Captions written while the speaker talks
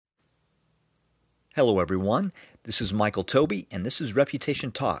Hello, everyone. This is Michael Toby, and this is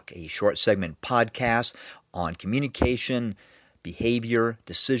Reputation Talk, a short segment podcast on communication, behavior,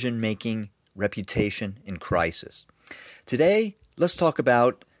 decision making, reputation, and crisis. Today, let's talk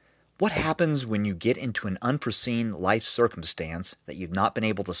about what happens when you get into an unforeseen life circumstance that you've not been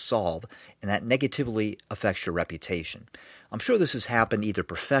able to solve and that negatively affects your reputation. I'm sure this has happened either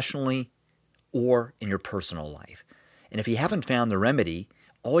professionally or in your personal life. And if you haven't found the remedy,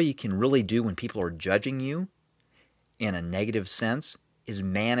 all you can really do when people are judging you in a negative sense is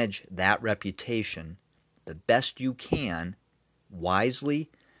manage that reputation the best you can,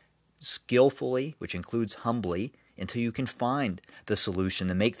 wisely, skillfully, which includes humbly, until you can find the solution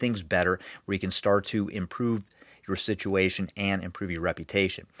to make things better where you can start to improve your situation and improve your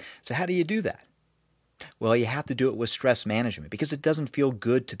reputation. So how do you do that? Well, you have to do it with stress management because it doesn't feel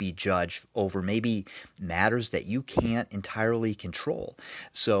good to be judged over maybe matters that you can't entirely control.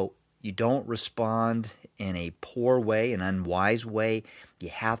 So you don't respond in a poor way, an unwise way. You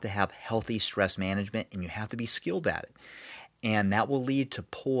have to have healthy stress management and you have to be skilled at it. And that will lead to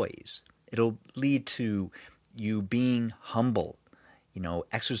poise. It'll lead to you being humble,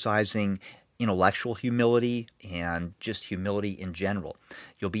 exercising intellectual humility and just humility in general.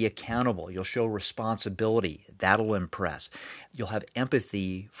 You'll be accountable. You'll show responsibility. That'll impress. You'll have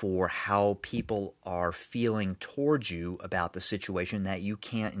empathy for how people are feeling towards you about the situation that you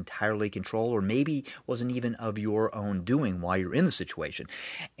can't entirely control or maybe wasn't even of your own doing while you're in the situation.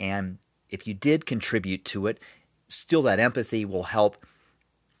 And if you did contribute to it, still that empathy will help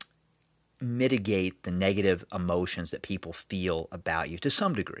mitigate the negative emotions that people feel about you to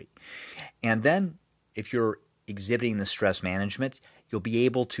some degree. And then if you're exhibiting the stress management, you'll be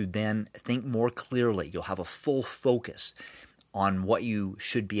able to then think more clearly. You'll have a full focus on what you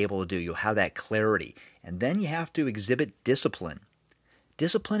should be able to do. You'll have that clarity. And then you have to exhibit discipline.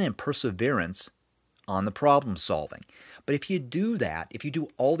 Discipline and perseverance on the problem solving. But if you do that, if you do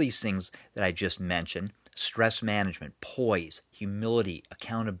all these things that I just mentioned, stress management, poise, humility,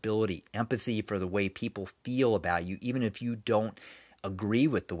 accountability, empathy for the way people feel about you, even if you don't agree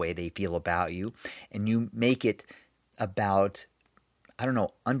with the way they feel about you, and you make it about,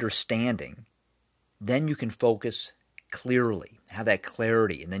 understanding, then you can focus clearly, have that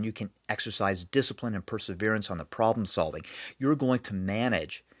clarity, and then you can exercise discipline and perseverance on the problem solving. You're going to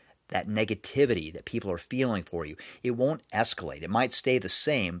manage that negativity that people are feeling for you. It won't escalate. It might stay the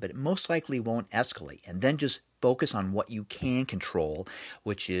same, but it most likely won't escalate. And then just focus on what you can control,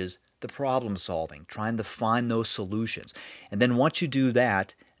 which is the problem solving, trying to find those solutions. And then once you do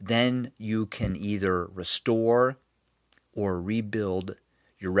that, then you can either restore or rebuild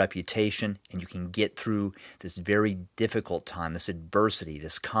your reputation, and you can get through this very difficult time, this adversity,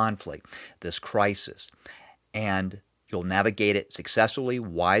 this conflict, this crisis. And you'll navigate it successfully,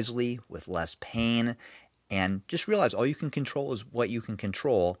 wisely, with less pain, and just realize all you can control is what you can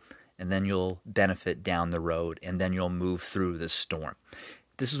control, and then you'll benefit down the road, and then you'll move through this storm.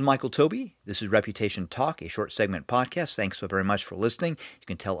 This is Michael Toby. This is Reputation Talk, a short segment podcast. Thanks so very much for listening. You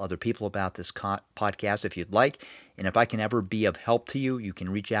can tell other people about this podcast if you'd like, and if I can ever be of help to you, you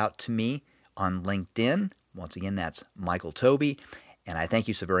can reach out to me on LinkedIn. Once again, that's Michael Toby, and I thank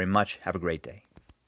you so very much. Have a great day.